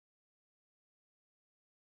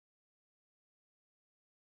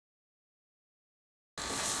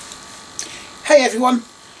Hey everyone,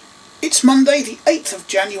 it's Monday the 8th of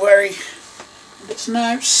January and it's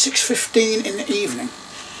now 6:15 in the evening.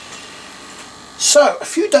 So, a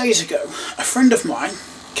few days ago, a friend of mine,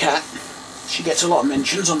 Kat, she gets a lot of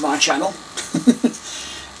mentions on my channel,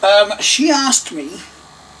 she asked me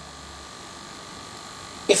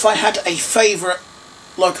if I had a favourite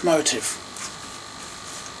locomotive,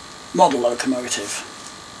 model locomotive.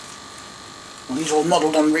 Well, these are all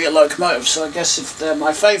modelled on real locomotives, so I guess if they're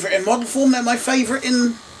my favourite in model form, they're my favourite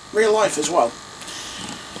in real life as well.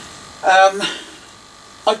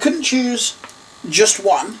 I couldn't choose just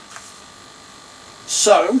one,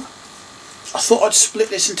 so I thought I'd split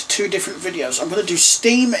this into two different videos. I'm going to do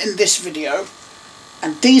steam in this video,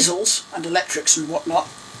 and diesels and electrics and whatnot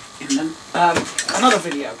in another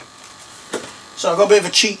video. So I've got a bit of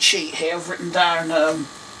a cheat sheet here. I've written down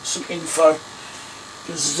some info,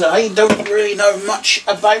 because I don't really know much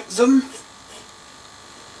about them,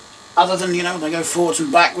 other than, you know, they go forwards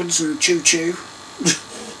and backwards and choo-choo.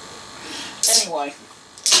 Anyway,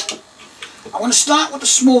 I'm going to start with the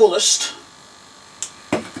smallest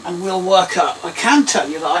and we'll work up. I can tell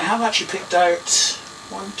you that I have actually picked out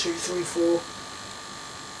 1, 2, 3, 4,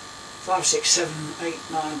 5, 6, 7,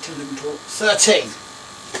 8, 9, 10, 11, 12, 13.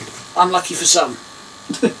 Unlucky for some.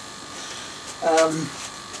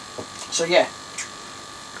 So yeah.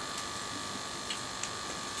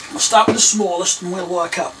 I'll start with the smallest and we'll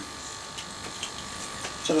work up.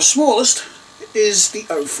 So the smallest is the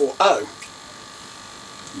 040.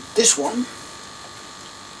 This one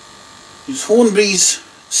is Hornby's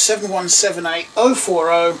 7178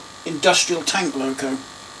 040 industrial tank loco.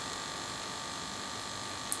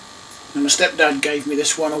 And my stepdad gave me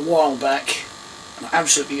this one a while back, and I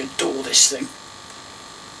absolutely adore this thing.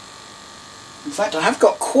 In fact, I have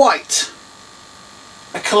got quite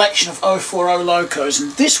a collection of 040 locos,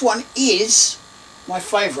 and this one is my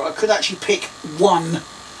favourite. I could actually pick one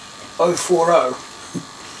 040.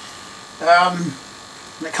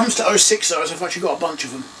 When it comes to 060s, I've actually got a bunch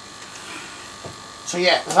of them. So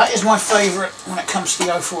yeah, that is my favourite when it comes to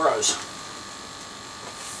the 040s.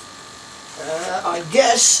 I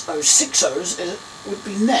guess 060s would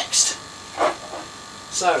be next.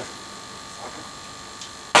 So,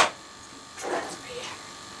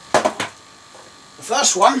 the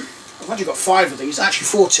first one, I've actually got 5 of these, actually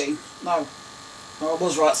 14. No, I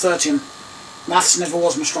was right, 13. Maths never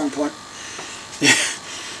was my strong point.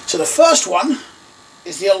 So the first one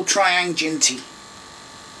is the old Triang Ginty.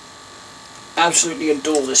 Absolutely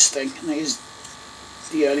adore this thing. And it is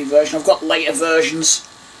the early version. I've got later versions.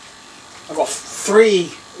 I've got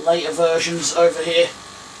 3 later versions over here.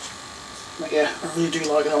 But yeah, I really do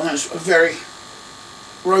like that one. That's a very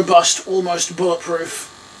robust, almost bulletproof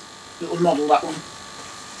little model, that one.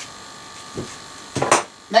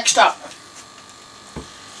 Next up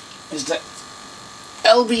is the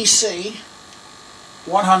LBC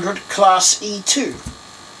 100 Class E2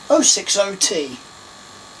 060T.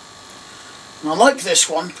 And I like this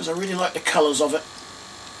one because I really like the colours of it.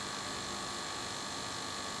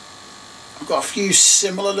 I've got a few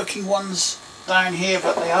similar looking ones down here,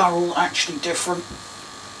 but they are all actually different.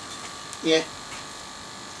 Yeah.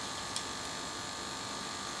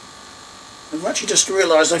 I've actually just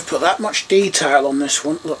realised I've put that much detail on this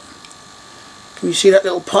one. Look. Can you see that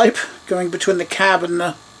little pipe going between the cab and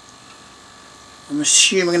the... I'm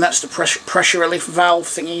assuming that's the pressure relief valve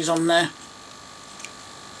thingies on there.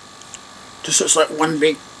 Just looks like one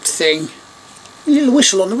big thing. A little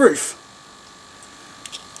whistle on the roof.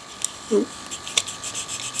 Ooh.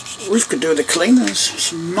 Roof could do with a clean. There's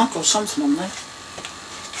some muck or something on there.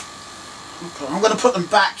 Okay, I'm going to put them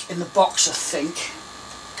back in the box, I think,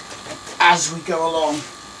 as we go along.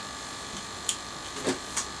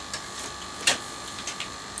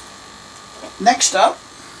 Next up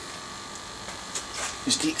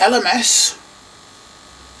is the LMS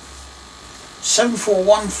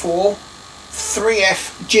 7414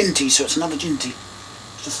 3F Ginty, so it's another Ginty.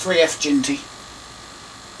 It's a 3F Ginty.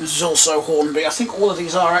 This is also Hornby. I think all of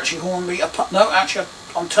these are actually Hornby. No, actually,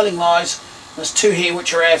 I'm telling lies. There's 2 here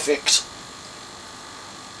which are Airfix.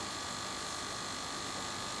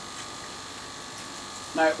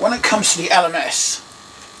 Now, when it comes to the LMS,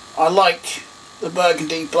 I like the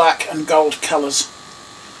burgundy, black and gold colours.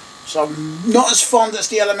 So I'm not as fond as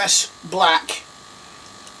the LMS black,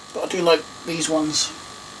 but I do like these ones.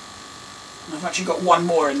 And I've actually got one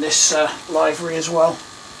more in this livery as well.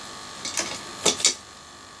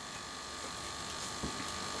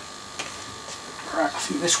 Right, I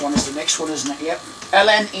think this one is the next one, isn't it? Yep.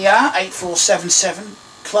 LNER 8477,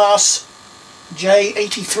 Class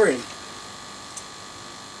J83.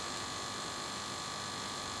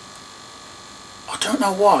 don't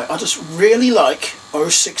know why, I just really like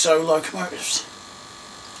 060 locomotives.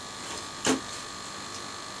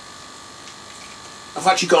 I've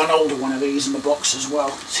actually got an older one of these in the box as well.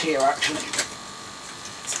 It's here actually.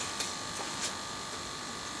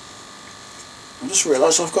 I just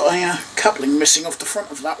realised I've got a coupling missing off the front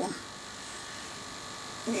of that one.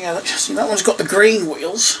 Yeah, see, that one's got the green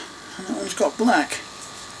wheels and that one's got black.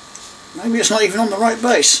 Maybe it's not even on the right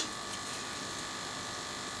base.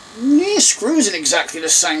 Yeah, screws in exactly the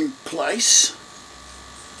same place.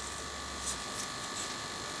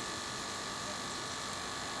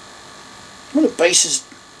 Well, the bases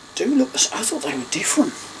do look... I thought they were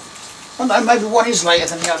different. I don't know, maybe one is later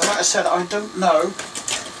than the other. Like I said, I don't know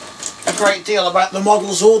a great deal about the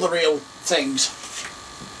models or the real things.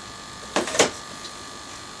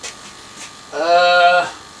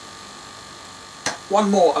 One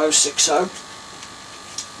more 060, and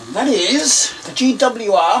that is the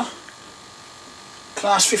GWR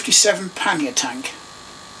Class 57 pannier tank.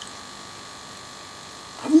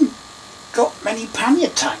 I haven't got many pannier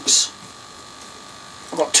tanks.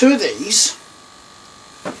 I've got two of these,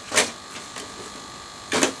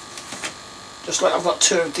 just like I've got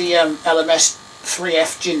two of the LMS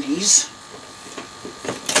 3F Ginnies.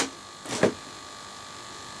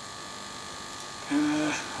 I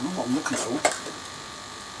don't know what I'm looking for.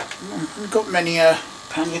 I haven't got many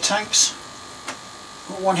pannier tanks.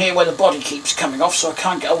 Got one here where the body keeps coming off, so I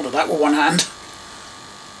can't get hold of that with one hand.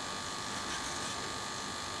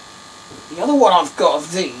 The other one I've got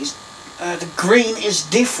of these, the green is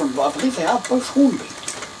different, but I believe they are both Hornby.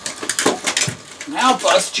 They are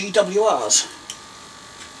both GWRs.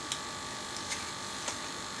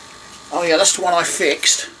 Oh yeah, that's the one I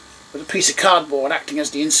fixed with a piece of cardboard acting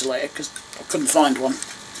as the insulator because I couldn't find one.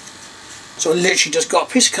 So I literally just got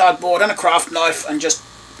a piece of cardboard and a craft knife and just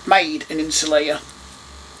made an insulator,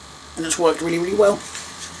 and it's worked really, really well.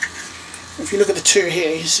 If you look at the two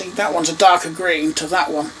here, you see that one's a darker green to that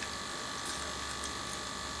one.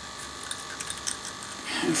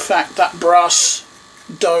 In fact, that brass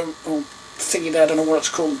dome or thingy there, I don't know what it's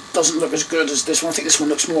called, doesn't look as good as this one. I think this one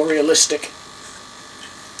looks more realistic.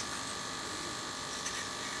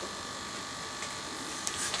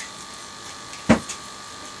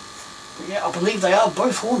 But yeah, I believe they are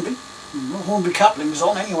both Hornby. No Hornby couplings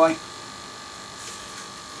on anyway.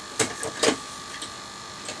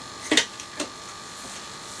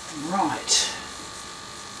 Right.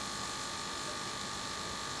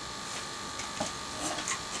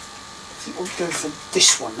 I think we'll go for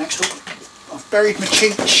this one next. I've buried my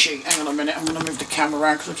cheat sheet. Hang on a minute, I'm going to move the camera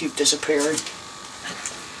around because I keep disappearing.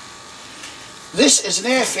 This is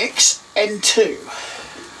an Airfix N2.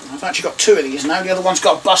 I've actually got two of these now. The other one's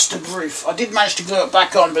got a busted roof. I did manage to glue it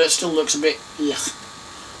back on, but it still looks a bit yuck.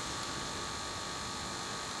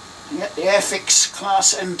 Yeah, the Airfix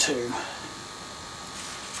Class N2,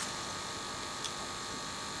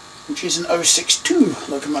 which is an 062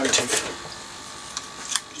 locomotive.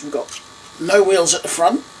 We've got no wheels at the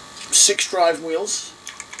front, 6 drive wheels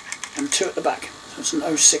and 2 at the back, so it's an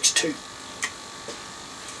 062.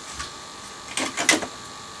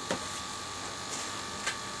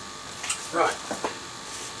 Right,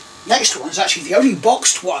 next one is actually the only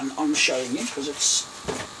boxed one I'm showing you because it's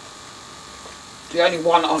the only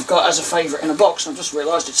one I've got as a favourite in a box. I've just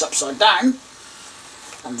realised it's upside down,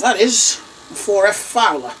 and that is the 4F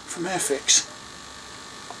Fowler from Airfix.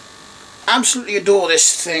 Absolutely adore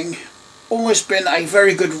this thing. Always been a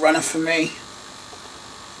very good runner for me.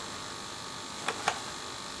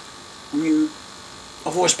 I mean,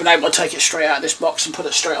 I've always been able to take it straight out of this box and put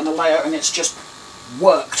it straight on the layout, and it's just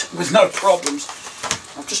worked with no problems.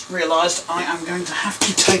 I've just realised I am going to have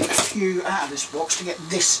to take a few out of this box to get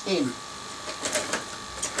this in.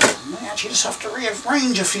 I may actually just have to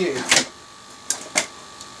rearrange a few.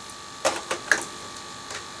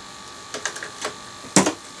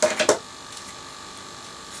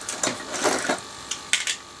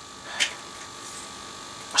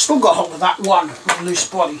 Still got hold of that one with a loose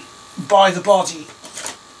body, by the body.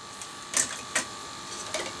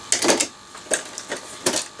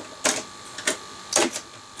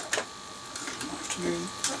 I have to move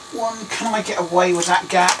that one. Can I get away with that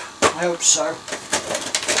gap? I hope so.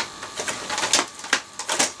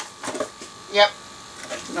 Yep,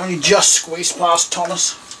 only just squeezed past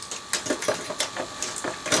Thomas.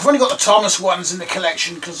 I've only got the Thomas ones in the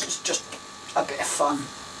collection because it's just a bit of fun.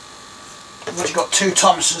 I've actually got 2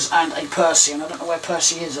 Thomases and a Percy, and I don't know where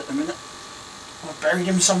Percy is at the minute. I've buried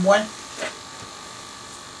him somewhere.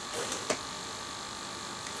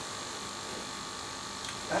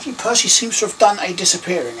 Actually, Percy seems to have done a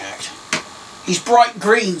disappearing act. He's bright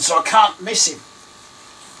green, so I can't miss him.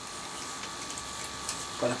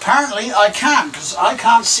 But apparently I can, because I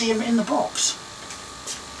can't see him in the box.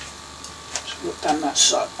 So look down that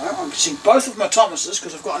side. I can see both of my Thomases,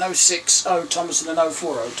 because I've got an 060 Thomas and an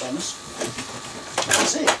 040 Thomas.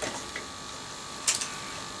 That's it.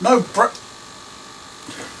 No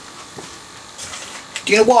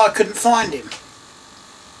Do you know why I couldn't find him?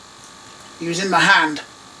 He was in my hand.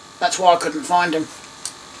 That's why I couldn't find him.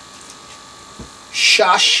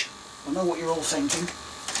 Shush. I know what you're all thinking.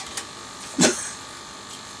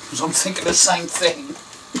 Because I'm thinking the same thing.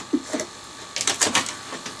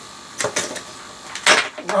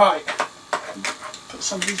 Right. Put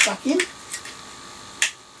some of these back in.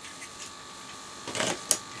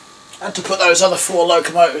 I had to put those other 4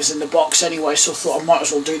 locomotives in the box anyway, so I thought I might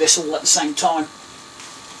as well do this all at the same time.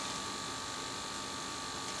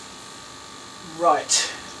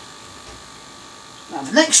 Right. Now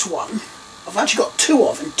the next one, I've actually got 2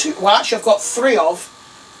 of, well actually I've got 3 of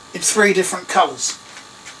in 3 different colours.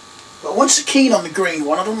 But I wasn't keen on the green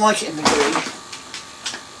one, I don't like it in the green.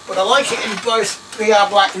 But I like it in both BR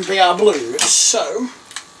black and BR blue, so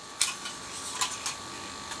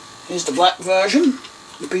here's the black version,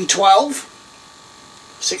 the B12,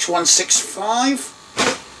 6165,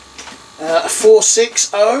 a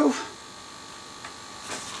 460,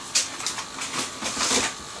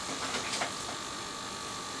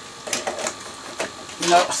 you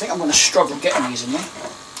know, I think I'm going to struggle getting these in there.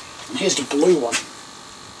 And here's the blue one.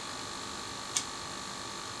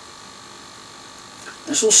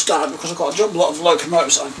 This all started because I got a job lot of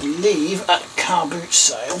locomotives, I believe, at a car boot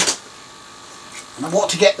sale. And I want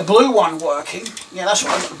to get the blue one working. Yeah, that's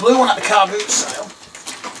right, I got the blue one at the car boot sale.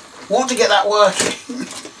 Want to get that working.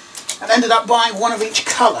 And ended up buying one of each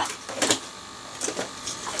colour.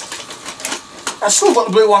 I've still got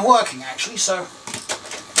the blue one working actually, so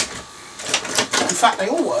in fact they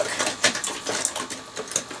all work.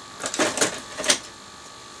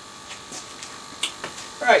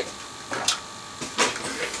 Right.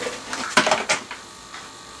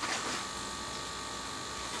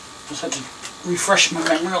 Just had to refresh my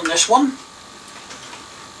memory on this one.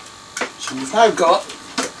 So we've now got a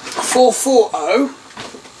 440.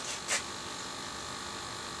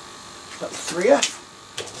 Is that the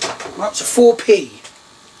 3F? Well, it's a 4P.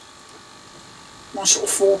 Nice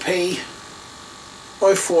little 4P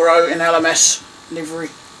 040 in LMS livery.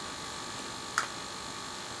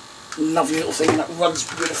 Lovely little thing that runs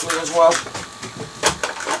beautifully as well.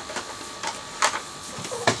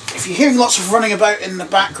 If you're hearing lots of running about in the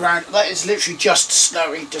background, that is literally just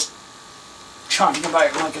Snowy, just charging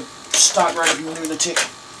about like a stark raving lunatic.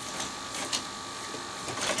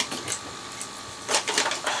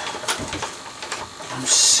 I'm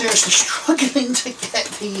seriously struggling to get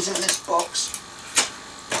these in this box.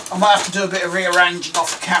 I might have to do a bit of rearranging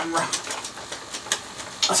off the camera.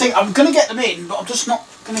 I think I'm going to get them in, but I'm just not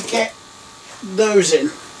going to get those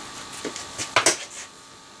in.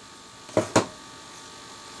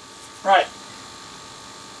 Right.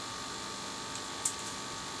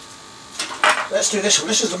 Let's do this one.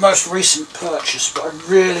 This is the most recent purchase, but I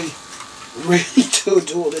really, really do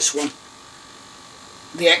adore this one.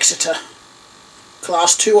 The Exeter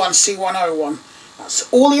Class 21C101.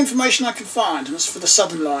 That's all the information I can find, and it's for the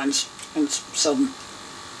Southern lines. And it's Southern.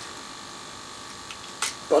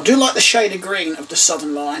 But I do like the shade of green of the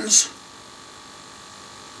Southern lines.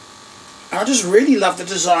 I just really love the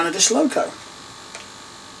design of this loco.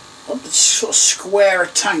 It's sort of square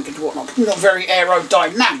tank and whatnot. Probably not very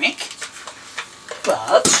aerodynamic, but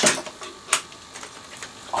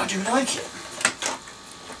I do like it.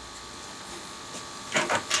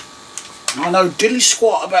 And I know diddly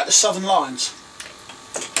squat about the Southern lines.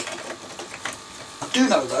 I do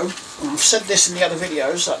know though, and I've said this in the other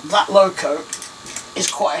videos, that that loco is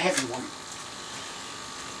quite a heavy one.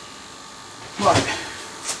 Right,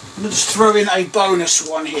 I'm going to just throw in a bonus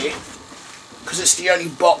one here, because it's the only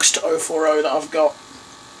boxed 040 that I've got.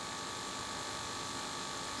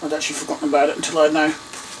 I'd actually forgotten about it until I now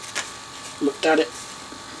looked at it.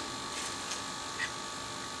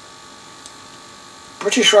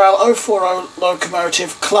 British Rail 040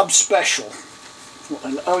 Locomotive Club Special.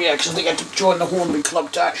 Oh yeah, because I think I had to join the Hornby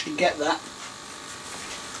Club to actually get that.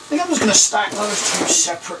 I think I'm just going to stack those two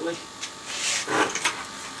separately.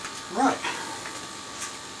 Right.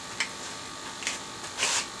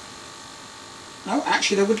 No,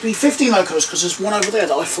 actually there would be 15 locos because there's one over there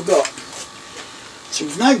that I forgot. So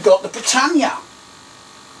we've now got the Britannia,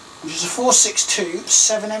 which is a 462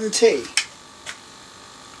 7MT.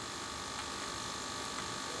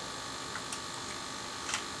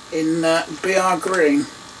 In BR green.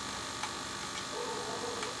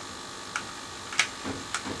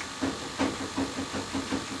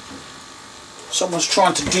 Someone's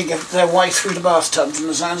trying to dig their way through the bathtub from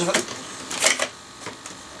the sounds of it.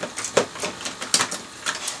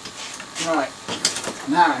 Right,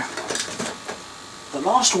 now, the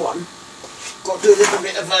last one, got to do a little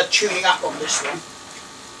bit of tuning up on this one.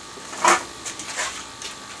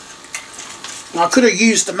 Now I could have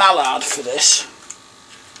used the mallard for this,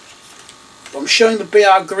 but I'm showing the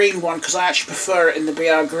BR green one because I actually prefer it in the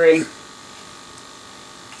BR green.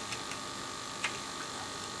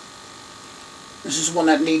 This is one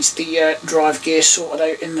that needs the drive gear sorted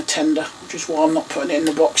out in the tender, which is why I'm not putting it in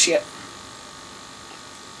the box yet.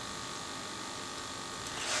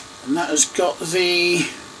 And that has got the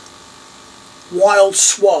Wild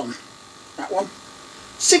Swan, that one,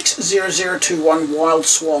 60021 Wild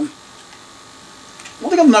Swan. One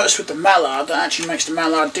thing I've noticed with the mallard that actually makes the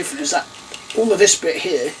mallard different is that all of this bit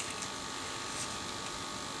here,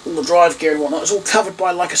 all the drive gear and whatnot, is all covered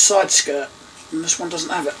by like a side skirt, and this one doesn't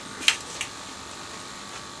have it.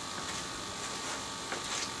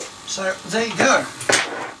 So there you go.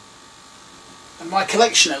 In my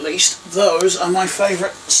collection at least, those are my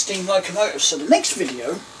favourite steam locomotives. So the next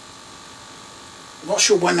video, I'm not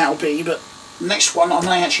sure when that'll be, but the next one I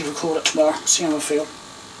may actually record it tomorrow, see how I feel.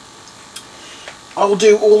 I will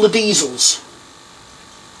do all the diesels,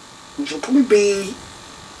 which will probably be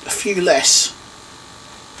a few less,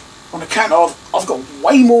 on account of I've got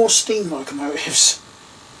way more steam locomotives.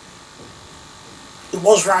 It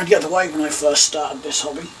was round the other way when I first started this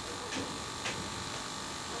hobby.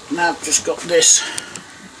 Now I've just got this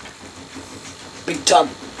big tub,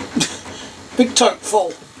 big tote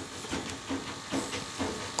full,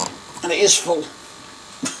 and it is full.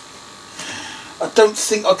 I don't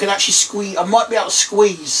think I can actually squeeze, I might be able to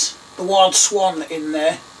squeeze the Wild Swan in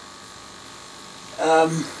there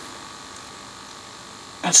and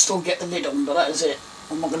still get the lid on, but that is it.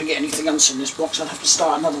 I'm not going to get anything else in this box, I'd have to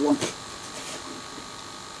start another one.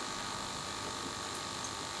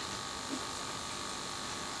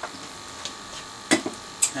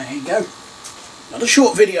 There you go. Another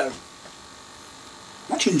short video.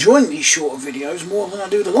 I'm actually enjoying these shorter videos more than I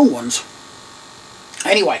do the long ones.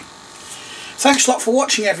 Anyway, thanks a lot for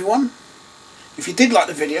watching, everyone. If you did like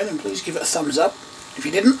the video, then please give it a thumbs up. If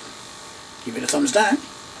you didn't, give it a thumbs down.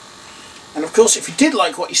 And of course, if you did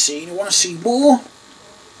like what you see and you want to see more,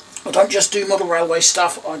 I don't just do model railway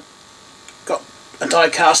stuff. I've got a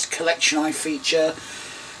die-cast collection I feature,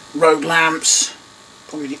 road lamps,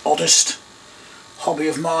 probably the oddest hobby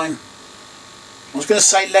of mine. I was going to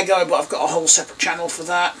say Lego, but I've got a whole separate channel for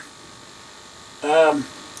that.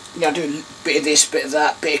 Yeah, I do a bit of this, bit of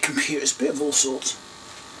that, bit of computers, bit of all sorts.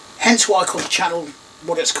 Hence why I call the channel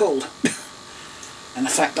what it's called. And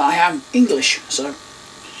the fact that I am English. So,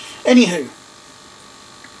 anywho,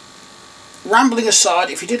 rambling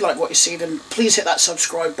aside, if you did like what you see, then please hit that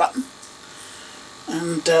subscribe button.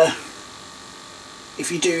 And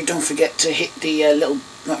if you do, don't forget to hit the little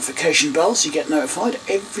notification bell so you get notified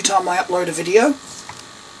every time I upload a video.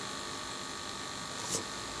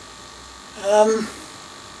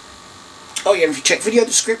 Oh yeah, if you check video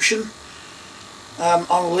description,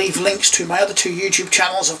 I'll leave links to my other two YouTube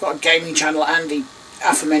channels. I've got a gaming channel and the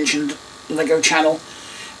aforementioned Lego channel,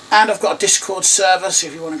 and I've got a Discord server, so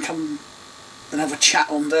if you want to come and have a chat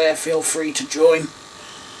on there, feel free to join.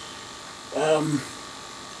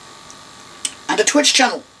 And a Twitch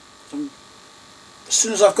channel. So as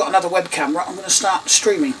soon as I've got another web camera, I'm going to start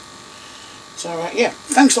streaming. So yeah,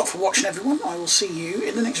 thanks a lot for watching, everyone. I will see you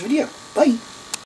in the next video. Bye.